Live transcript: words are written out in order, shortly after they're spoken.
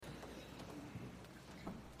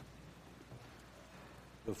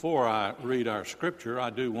Before I read our scripture,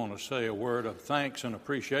 I do want to say a word of thanks and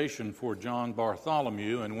appreciation for John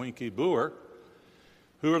Bartholomew and Winky Boer,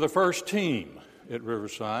 who are the first team at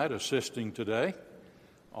Riverside assisting today.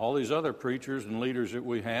 All these other preachers and leaders that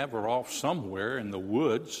we have are off somewhere in the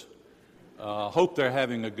woods. Hope they're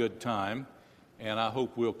having a good time, and I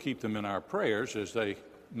hope we'll keep them in our prayers as they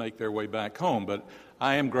make their way back home. But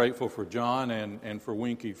I am grateful for John and for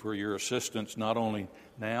Winky for your assistance, not only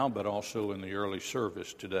now, but also in the early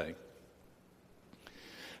service today.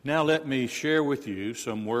 Now let me share with you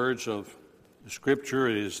some words of the Scripture.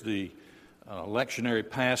 It is the lectionary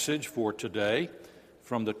passage for today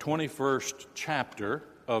from the 21st chapter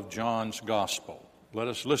of John's Gospel. Let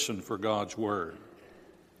us listen for God's Word.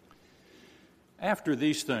 After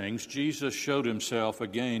these things, Jesus showed himself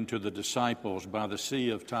again to the disciples by the Sea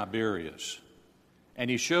of Tiberias, and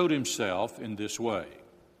he showed himself in this way.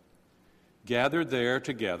 Gathered there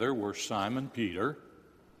together were Simon Peter,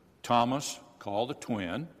 Thomas, called the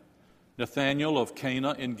twin, Nathanael of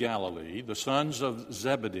Cana in Galilee, the sons of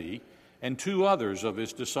Zebedee, and two others of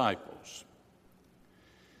his disciples.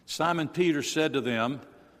 Simon Peter said to them,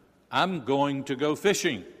 "I'm going to go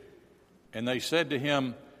fishing." And they said to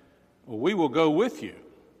him, "Well, we will go with you."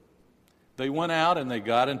 They went out and they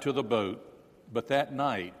got into the boat, but that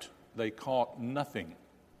night they caught nothing.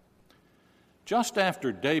 Just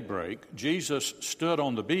after daybreak, Jesus stood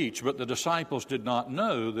on the beach, but the disciples did not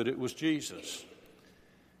know that it was Jesus.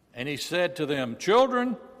 And he said to them,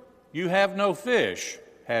 "Children, you have no fish,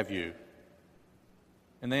 have you?"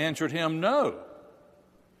 And they answered him, "No."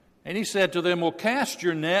 And he said to them, "Well, cast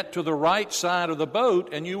your net to the right side of the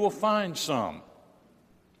boat, and you will find some."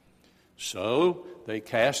 So they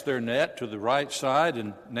cast their net to the right side,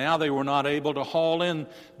 and now they were not able to haul in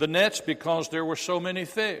the nets because there were so many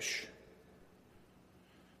fish.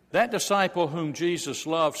 That disciple whom Jesus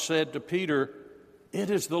loved said to Peter,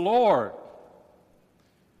 "It is the Lord."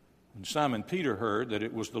 When Simon Peter heard that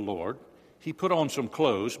it was the Lord, he put on some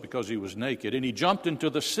clothes because he was naked, and he jumped into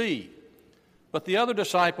the sea. But the other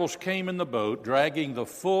disciples came in the boat, dragging the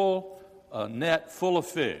full net full of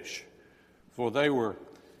fish, for they were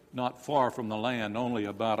not far from the land, only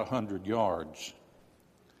about 100 yards.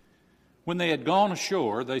 When they had gone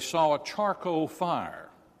ashore, they saw a charcoal fire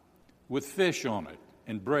with fish on it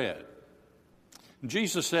and bread. And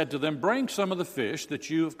Jesus said to them, "Bring some of the fish that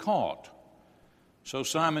you have caught." So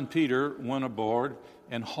Simon Peter went aboard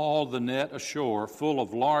and hauled the net ashore full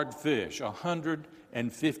of large fish,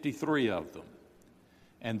 153 of them.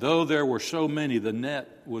 And though there were so many, the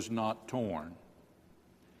net was not torn.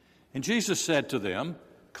 And Jesus said to them,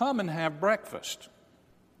 "Come and have breakfast."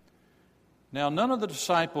 Now none of the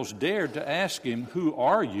disciples dared to ask him, "Who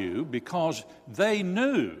are you?" because they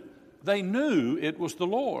knew it was the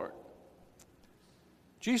Lord.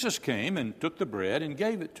 Jesus came and took the bread and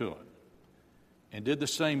gave it to him, and did the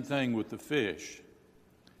same thing with the fish.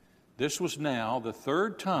 This was now the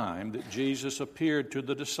third time that Jesus appeared to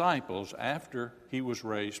the disciples after he was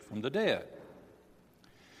raised from the dead.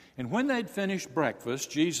 And when they'd finished breakfast,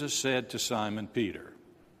 Jesus said to Simon Peter,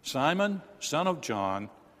 "Simon, son of John,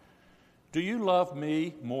 do you love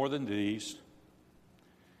me more than these?"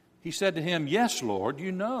 He said to him, "Yes, Lord,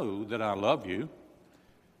 you know that I love you."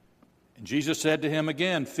 And Jesus said to him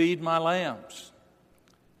again, "Feed my lambs."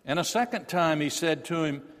 And a second time he said to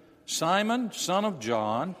him, "Simon, son of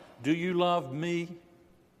John, do you love me?"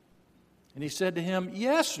 And he said to him,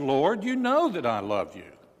 "Yes, Lord, you know that I love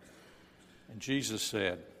you." And Jesus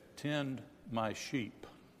said, "Tend my sheep."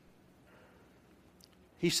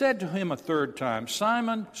 He said to him a third time,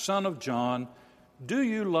 "Simon, son of John, do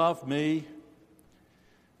you love me?"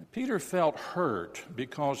 And Peter felt hurt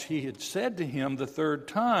because he had said to him the third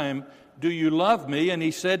time, "Do you love me?" And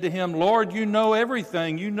he said to him, "Lord, you know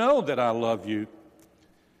everything. You know that I love you."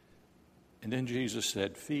 And then Jesus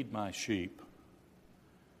said, "Feed my sheep.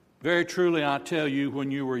 Very truly, I tell you,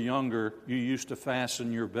 when you were younger, you used to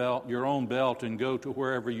fasten your own belt and go to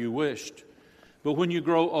wherever you wished. But when you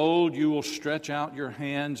grow old, you will stretch out your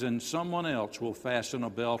hands, and someone else will fasten a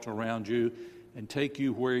belt around you and take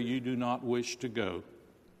you where you do not wish to go."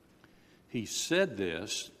 He said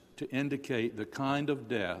this to indicate the kind of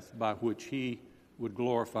death by which he would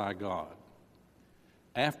glorify God.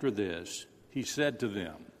 After this, he said to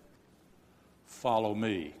them, "Follow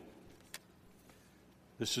me."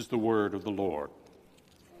 This is the word of the Lord.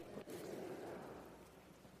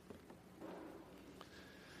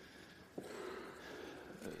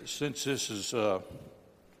 Since this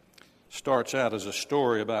starts out as a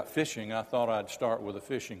story about fishing, I thought I'd start with a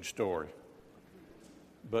fishing story.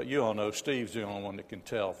 But you all know Steve's the only one that can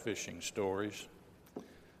tell fishing stories.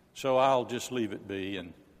 So I'll just leave it be.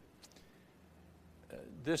 And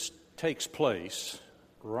this takes place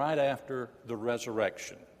right after the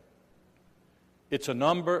resurrection. It's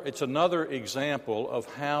another example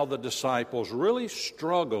of how the disciples really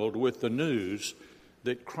struggled with the news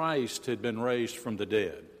that Christ had been raised from the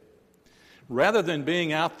dead. Rather than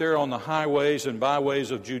being out there on the highways and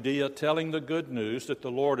byways of Judea telling the good news that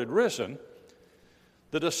the Lord had risen,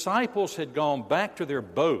 the disciples had gone back to their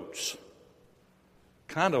boats,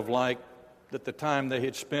 kind of like that the time they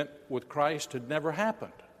had spent with Christ had never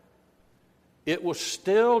happened. It was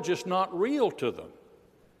still just not real to them.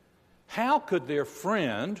 How could their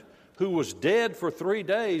friend, who was dead for 3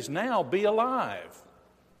 days, now be alive?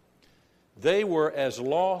 They were as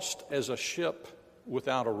lost as a ship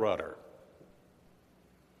without a rudder.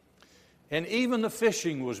 And even the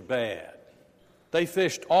fishing was bad. They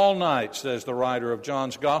fished all night, says the writer of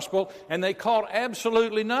John's Gospel, and they caught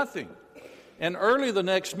absolutely nothing. And early the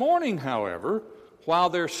next morning, however, while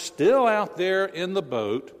they're still out there in the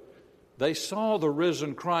boat, they saw the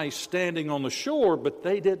risen Christ standing on the shore, but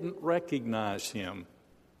they didn't recognize him.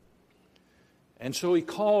 And so he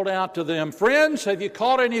called out to them, "Friends, have you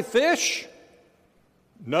caught any fish?"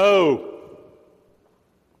 "No."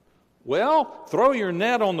 "Well, throw your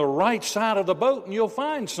net on the right side of the boat and you'll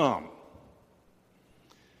find some."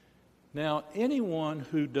 Now, anyone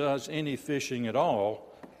who does any fishing at all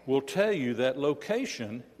will tell you that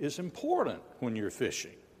location is important when you're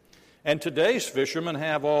fishing. And today's fishermen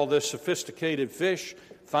have all this sophisticated fish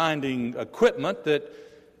finding equipment that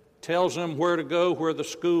tells them where to go, where the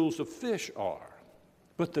schools of fish are.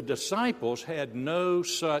 But the disciples had no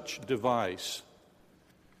such device.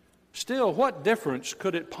 Still, what difference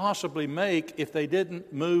could it possibly make if they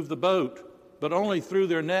didn't move the boat, but only threw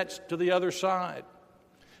their nets to the other side?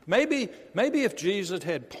 Maybe if Jesus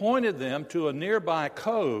had pointed them to a nearby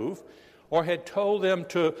cove or had told them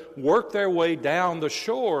to work their way down the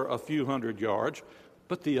shore a few hundred yards,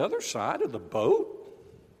 but the other side of the boat?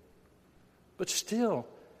 But still,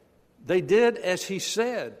 they did as he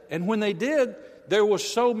said. And when they did, there was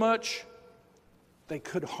so much they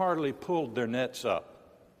could hardly pull their nets up.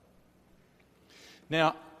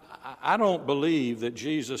 Now, I don't believe that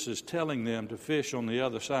Jesus is telling them to fish on the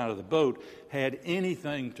other side of the boat had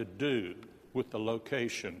anything to do with the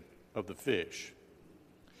location of the fish.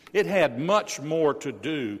 It had much more to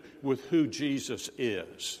do with who Jesus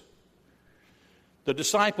is. The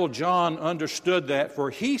disciple John understood that,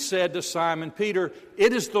 for he said to Simon Peter,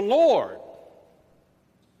 "It is the Lord."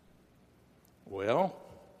 Well,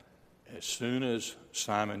 as soon as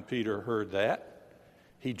Simon Peter heard that,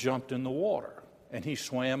 he jumped in the water and he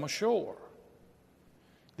swam ashore.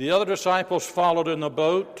 The other disciples followed in the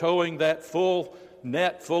boat, towing that full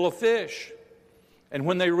net full of fish. And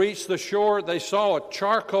when they reached the shore, they saw a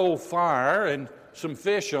charcoal fire and some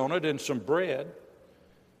fish on it and some bread.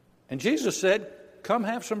 And Jesus said, "Come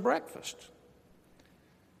have some breakfast."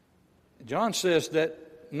 John says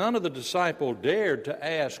that none of the disciples dared to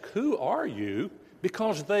ask, "Who are you?"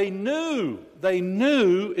 because they knew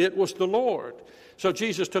it was the Lord. So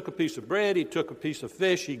Jesus took a piece of bread, he took a piece of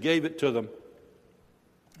fish, he gave it to them,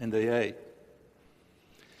 and they ate.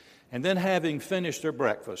 And then, having finished their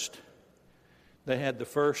breakfast, they had the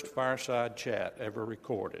first fireside chat ever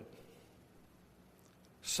recorded.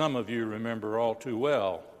 Some of you remember all too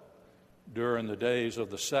well, during the days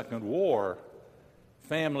of the Second War,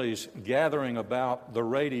 families gathering about the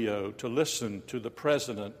radio to listen to the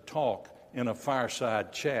president talk in a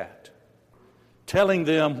fireside chat, telling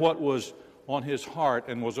them what was on his heart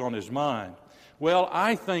and was on his mind. Well,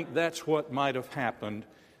 I think that's what might have happened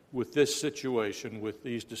with this situation with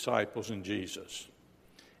these disciples and Jesus.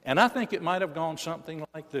 And I think it might have gone something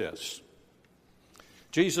like this.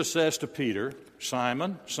 Jesus says to Peter,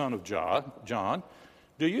 "Simon, son of John,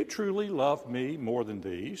 do you truly love me more than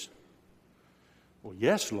these?" "Well,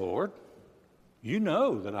 yes, Lord. You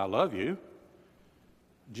know that I love you."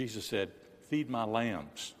 Jesus said, "Feed my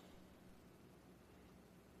lambs."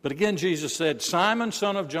 But again, Jesus said, "Simon,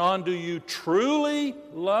 son of John, do you truly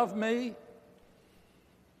love me?"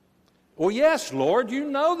 "Well, yes, Lord, you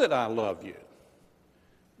know that I love you."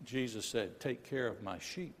 Jesus said, "Take care of my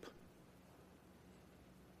sheep."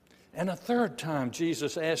 And a third time,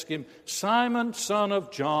 Jesus asked him, "Simon, son of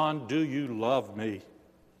John, do you love me?"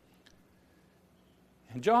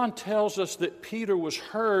 And John tells us that Peter was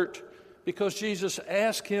hurt because Jesus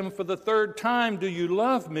asked him for the third time, "Do you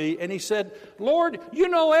love me?" And he said, "Lord, you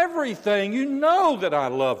know everything. You know that I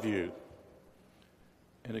love you."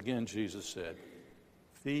 And again, Jesus said,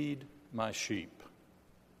 "Feed my sheep."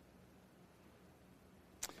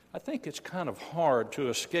 I think it's kind of hard to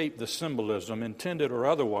escape the symbolism, intended or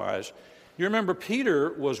otherwise, You remember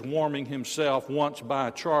Peter was warming himself once by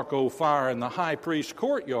a charcoal fire in the high priest's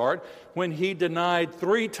courtyard when he denied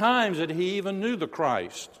 3 times that he even knew the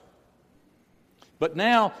Christ. But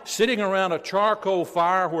now, sitting around a charcoal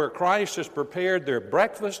fire where Christ has prepared their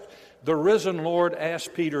breakfast, the risen Lord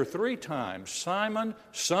asked Peter 3 times, "Simon,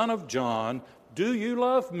 son of John, do you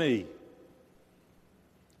love me?"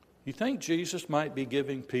 You think Jesus might be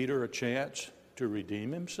giving Peter a chance to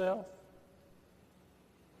redeem himself?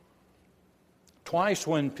 Twice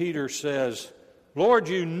when Peter says, "Lord,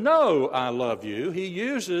 you know I love you," he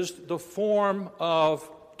uses the form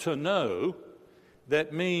of to know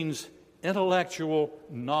that means intellectual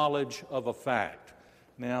knowledge of a fact.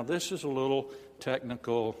 Now, this is a little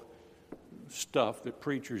technical stuff that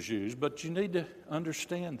preachers use, but you need to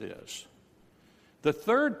understand this. The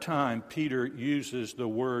third time Peter uses the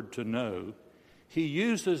word to know, he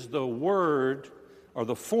uses the word or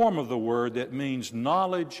the form of the word that means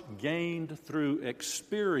knowledge gained through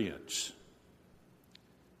experience.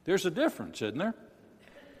 There's a difference, isn't there?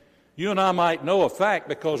 You and I might know a fact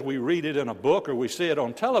because we read it in a book or we see it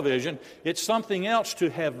on television. It's something else to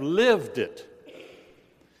have lived it.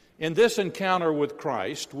 In this encounter with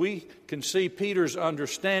Christ, we can see Peter's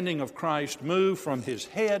understanding of Christ move from his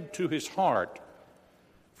head to his heart,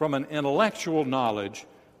 from an intellectual knowledge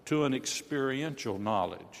to an experiential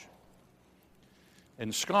knowledge.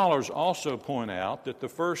 And scholars also point out that the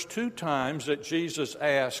first 2 times that Jesus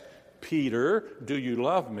asked Peter, "Do you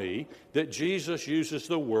love me?" that Jesus uses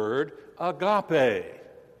the word agape,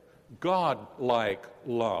 God-like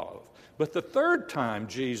love. But the third time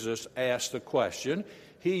Jesus asked the question,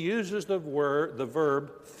 he uses the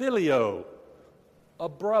verb phileo, a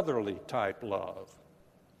brotherly type love.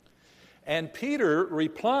 And Peter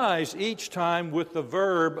replies each time with the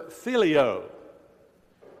verb phileo.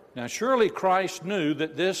 Now, surely Christ knew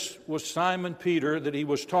that this was Simon Peter that he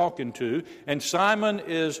was talking to, and Simon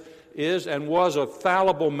is and was a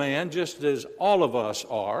fallible man, just as all of us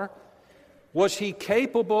are. Was he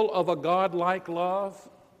capable of a God-like love?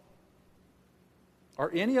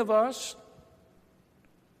 Are any of us?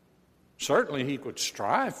 Certainly he could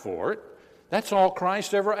strive for it. That's all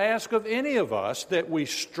Christ ever asked of any of us, that we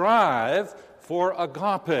strive for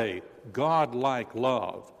agape, God-like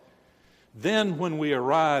love. Then when we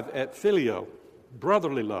arrive at phileo,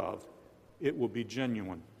 brotherly love, it will be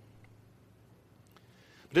genuine.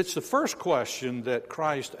 But it's the first question that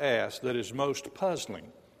Christ asked that is most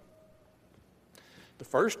puzzling. The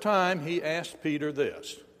first time he asked Peter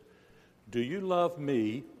this, "Do you love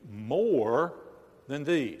me more than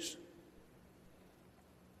these?"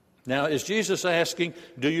 Now, is Jesus asking,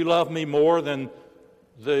 "Do you love me more than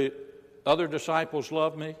the other disciples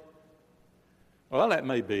love me?" Well, that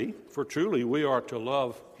may be, for truly we are to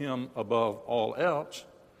love him above all else.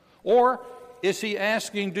 Or is he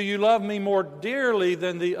asking, "Do you love me more dearly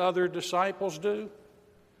than the other disciples do?"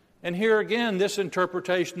 And here again, this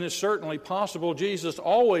interpretation is certainly possible. Jesus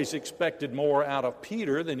always expected more out of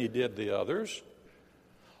Peter than he did the others.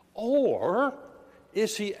 Or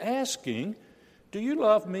is he asking, "Do you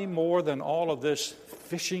love me more than all of this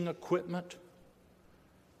fishing equipment?"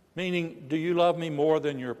 Meaning, do you love me more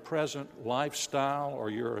than your present lifestyle or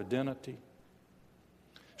your identity?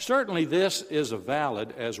 Certainly this is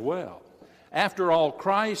valid as well. After all,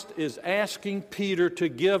 Christ is asking Peter to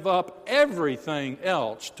give up everything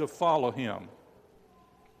else to follow him.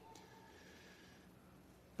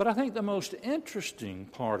 But I think the most interesting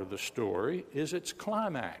part of the story is its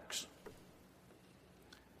climax.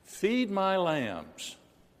 "Feed my lambs,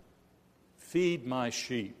 feed my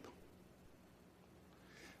sheep."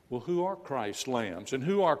 Well, who are Christ's lambs and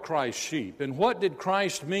who are Christ's sheep? And what did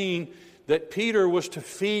Christ mean that Peter was to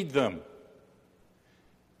feed them?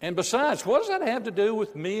 And besides, what does that have to do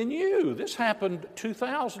with me and you? This happened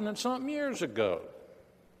 2,000 and something years ago.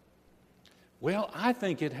 Well, I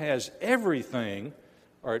think it has everything,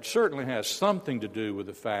 or it certainly has something to do with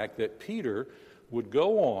the fact that Peter would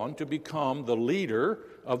go on to become the leader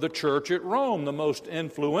of the church at Rome, the most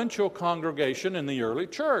influential congregation in the early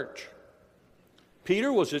church.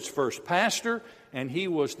 Peter was its first pastor, and he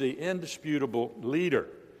was the indisputable leader.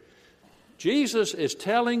 Jesus is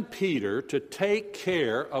telling Peter to take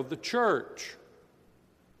care of the church.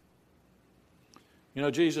 You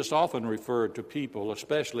know, Jesus often referred to people,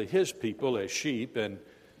 especially his people, as sheep and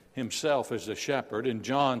himself as a shepherd. In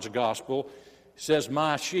John's gospel, he says,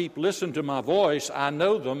 "My sheep listen to my voice, I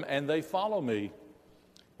know them, and they follow me."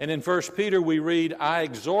 And in 1 Peter we read, "I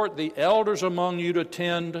exhort the elders among you to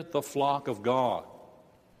tend the flock of God."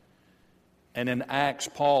 And in Acts,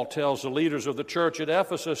 Paul tells the leaders of the church at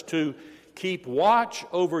Ephesus to keep watch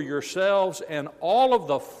over yourselves and all of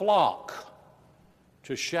the flock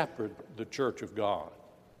to shepherd the church of God.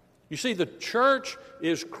 You see, the church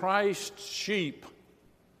is Christ's sheep.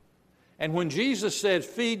 And when Jesus said,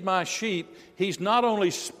 "Feed my sheep," he's not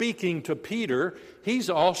only speaking to Peter, he's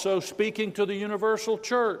also speaking to the universal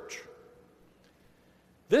church.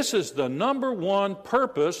 This is the number one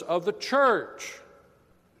purpose of the church,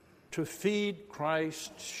 to feed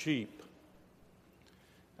Christ's sheep.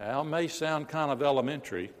 Now, it may sound kind of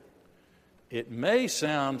elementary. It may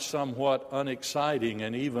sound somewhat unexciting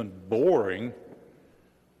and even boring,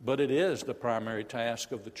 but it is the primary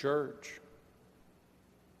task of the church.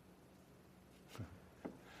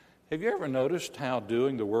 Have you ever noticed how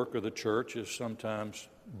doing the work of the church is sometimes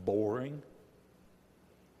boring?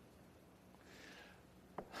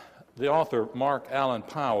 The author Mark Allen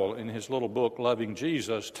Powell, in his little book, Loving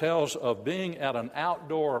Jesus, tells of being at an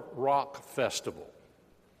outdoor rock festival.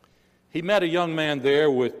 He met a young man there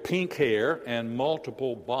with pink hair and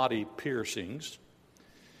multiple body piercings.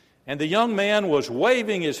 And the young man was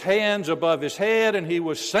waving his hands above his head, and he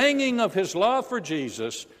was singing of his love for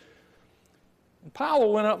Jesus. And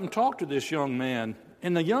Powell went up and talked to this young man,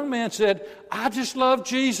 and the young man said, "I just love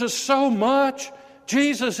Jesus so much.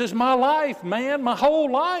 Jesus is my life, man, my whole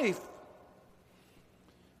life."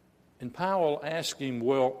 And Powell asked him,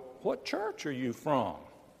 "Well, what church are you from?"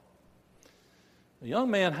 The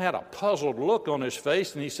young man had a puzzled look on his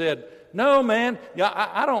face, and he said, "No, man,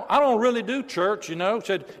 I don't really do church, you know." He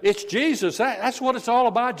said, "It's Jesus. That's what it's all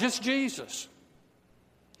about, just Jesus."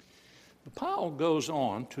 But Powell goes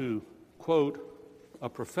on to quote a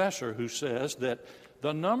professor who says that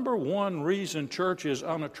the number one reason church is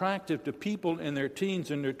unattractive to people in their teens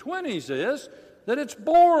and their 20s is that it's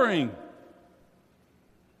boring.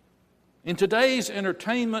 In today's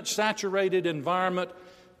entertainment-saturated environment,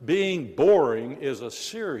 being boring is a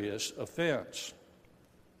serious offense.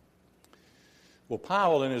 Well,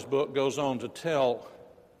 Powell in his book goes on to tell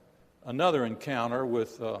another encounter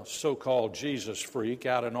with a so-called Jesus freak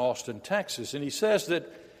out in Austin, Texas, and he says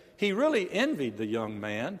that he really envied the young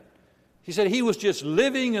man. He said he was just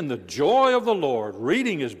living in the joy of the Lord,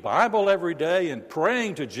 reading his Bible every day and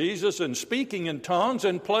praying to Jesus and speaking in tongues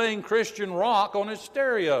and playing Christian rock on his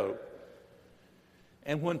stereo.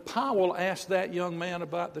 And when Powell asked that young man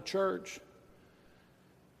about the church,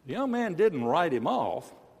 the young man didn't write him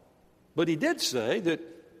off, but he did say that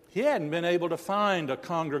he hadn't been able to find a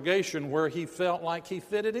congregation where he felt like he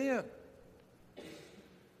fitted in.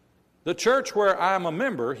 "The church where I'm a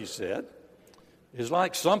member," he said, "is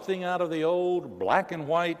like something out of the old black and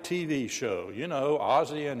white TV show. You know,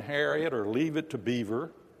 Ozzie and Harriet or Leave It to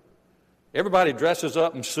Beaver. Everybody dresses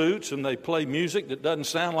up in suits and they play music that doesn't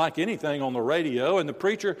sound like anything on the radio, and the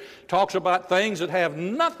preacher talks about things that have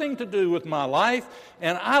nothing to do with my life,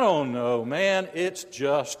 and I don't know, man, it's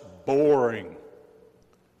just boring."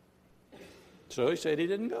 So he said he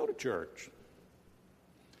didn't go to church.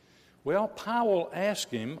 Well, Powell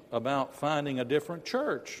asked him about finding a different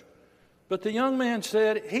church, but the young man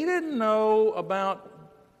said he didn't know about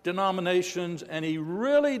denominations, and he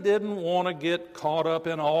really didn't want to get caught up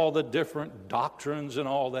in all the different doctrines and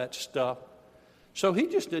all that stuff. So he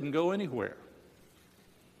just didn't go anywhere.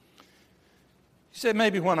 He said,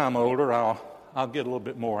 "Maybe when I'm older, I'll get a little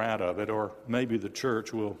bit more out of it, or maybe the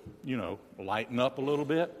church will, lighten up a little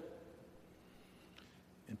bit."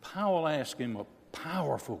 And Powell asked him a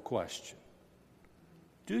powerful question.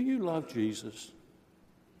 "Do you love Jesus?"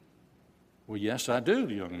 "Well, yes, I do,"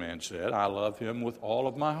 the young man said. "I love him with all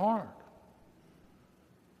of my heart."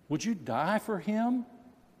 "Would you die for him?"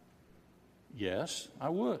 "Yes, I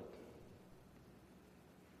would."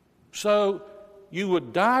 "So you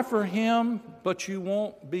would die for him, but you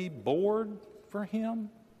won't be bored for him?"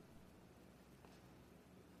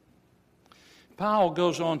 Powell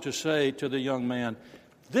goes on to say to the young man,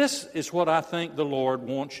 "This is what I think the Lord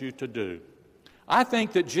wants you to do. I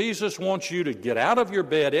think that Jesus wants you to get out of your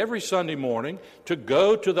bed every Sunday morning, to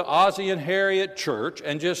go to the Ozzie and Harriet church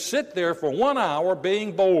and just sit there for 1 hour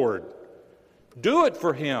being bored. Do it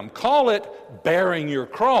for him. Call it bearing your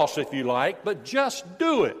cross if you like, but just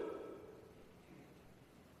do it."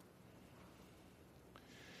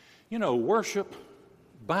 Worship,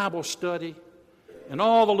 Bible study, and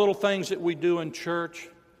all the little things that we do in church,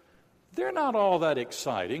 they're not all that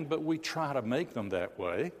exciting, but we try to make them that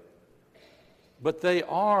way. But they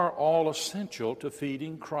are all essential to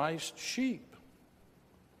feeding Christ's sheep.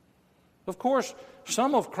 Of course,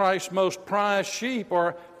 some of Christ's most prized sheep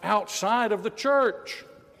are outside of the church.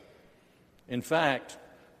 In fact,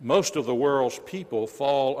 most of the world's people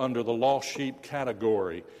fall under the lost sheep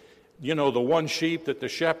category. The one sheep that the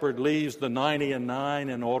shepherd leaves the 99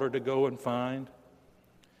 in order to go and find.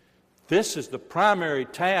 This is the primary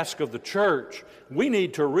task of the church. We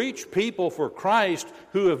need to reach people for Christ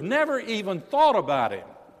who have never even thought about Him.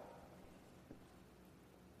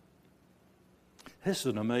 This is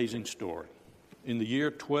an amazing story. In the year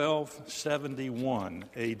 1271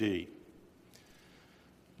 A.D.,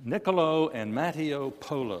 Niccolo and Matteo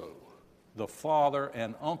Polo, the father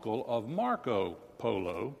and uncle of Marco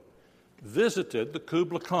Polo, visited the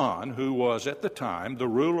Kublai Khan, who was at the time the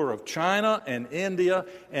ruler of China and India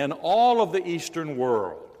and all of the Eastern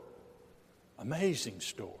world. Amazing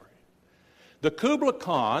story. The Kublai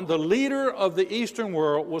Khan, the leader of the Eastern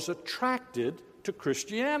world, was attracted to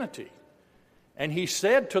Christianity. And he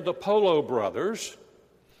said to the Polo brothers,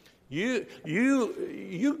 you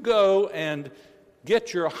go and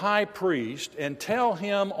get your high priest and tell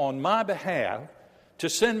him on my behalf to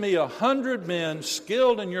send me 100 men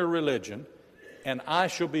skilled in your religion, and I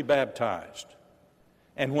shall be baptized.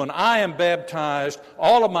 And when I am baptized,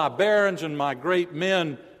 all of my barons and my great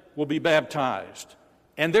men will be baptized,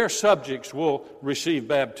 and their subjects will receive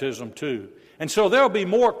baptism too. And so there'll be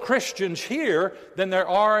more Christians here than there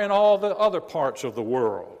are in all the other parts of the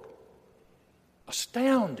world.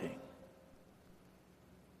 Astounding.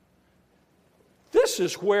 This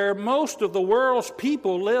is where most of the world's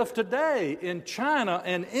people live today, in China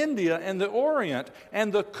and India and the Orient.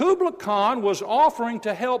 And the Kublai Khan was offering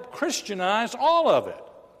to help Christianize all of it.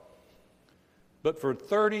 But for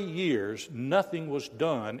 30 years, nothing was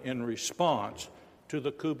done in response to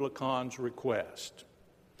the Kublai Khan's request.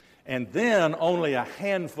 And then only a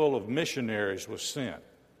handful of missionaries was sent.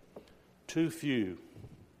 Too few.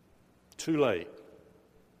 Too late.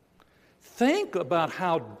 Think about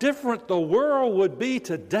how different the world would be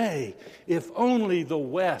today if only the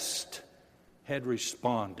West had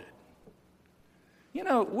responded. You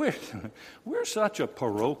know, we're such a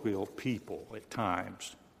parochial people at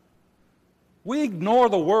times. We ignore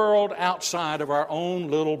the world outside of our own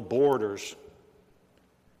little borders.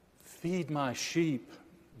 Feed my sheep,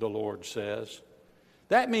 the Lord says.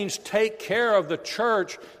 That means take care of the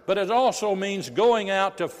church, but it also means going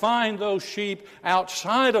out to find those sheep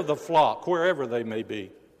outside of the flock, wherever they may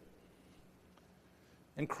be.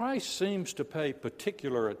 And Christ seems to pay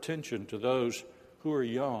particular attention to those who are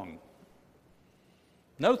young.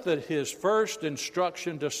 Note that his first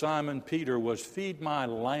instruction to Simon Peter was, "Feed my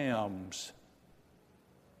lambs."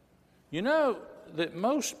 You know that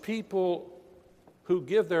most people who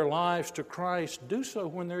give their lives to Christ do so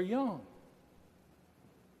when they're young.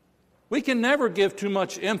 We can never give too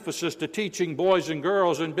much emphasis to teaching boys and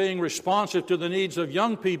girls and being responsive to the needs of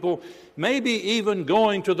young people, maybe even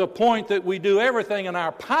going to the point that we do everything in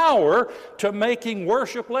our power to making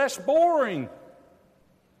worship less boring.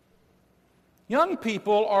 Young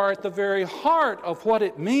people are at the very heart of what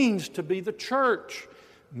it means to be the church.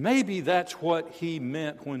 Maybe that's what he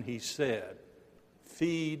meant when he said,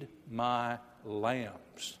 "Feed my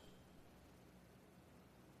lambs."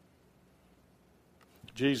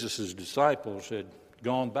 Jesus' disciples had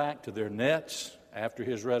gone back to their nets after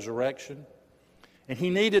his resurrection, and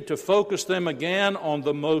he needed to focus them again on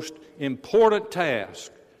the most important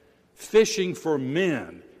task, fishing for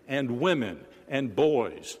men and women and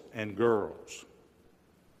boys and girls.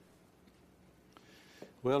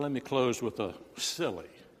 Well, let me close with a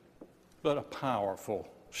silly but a powerful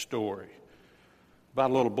story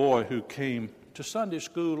about a little boy who came to Sunday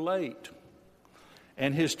school late.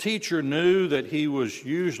 And his teacher knew that he was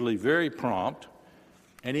usually very prompt,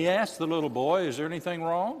 and he asked the little boy, "Is there anything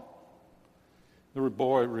wrong?" The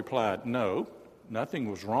boy replied, "No, nothing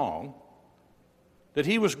was wrong." That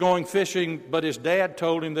he was going fishing, but his dad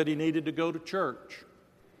told him that he needed to go to church.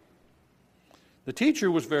 The teacher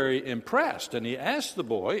was very impressed, and he asked the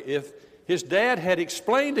boy if his dad had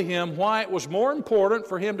explained to him why it was more important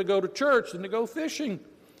for him to go to church than to go fishing.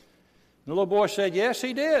 The little boy said, "Yes,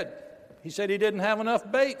 he did. He said he didn't have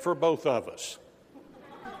enough bait for both of us."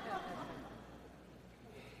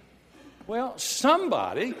 Well,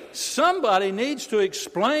 somebody needs to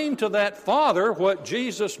explain to that father what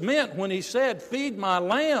Jesus meant when he said, "Feed my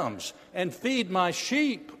lambs and feed my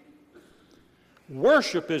sheep."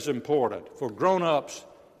 Worship is important for grown-ups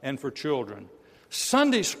and for children.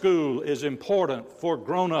 Sunday school is important for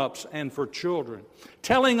grown-ups and for children.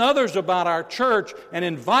 Telling others about our church and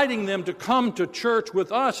inviting them to come to church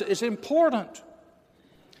with us is important.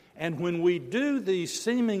 And when we do these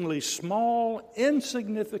seemingly small,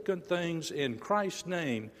 insignificant things in Christ's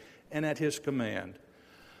name and at his command,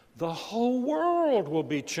 the whole world will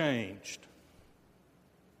be changed.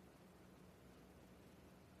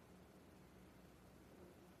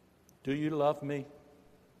 Do you love me?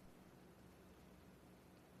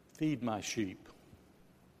 Feed my sheep.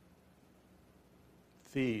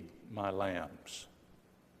 Feed my lambs.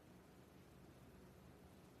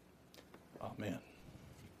 Amen.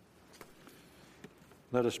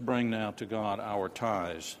 Let us bring now to God our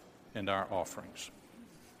tithes and our offerings.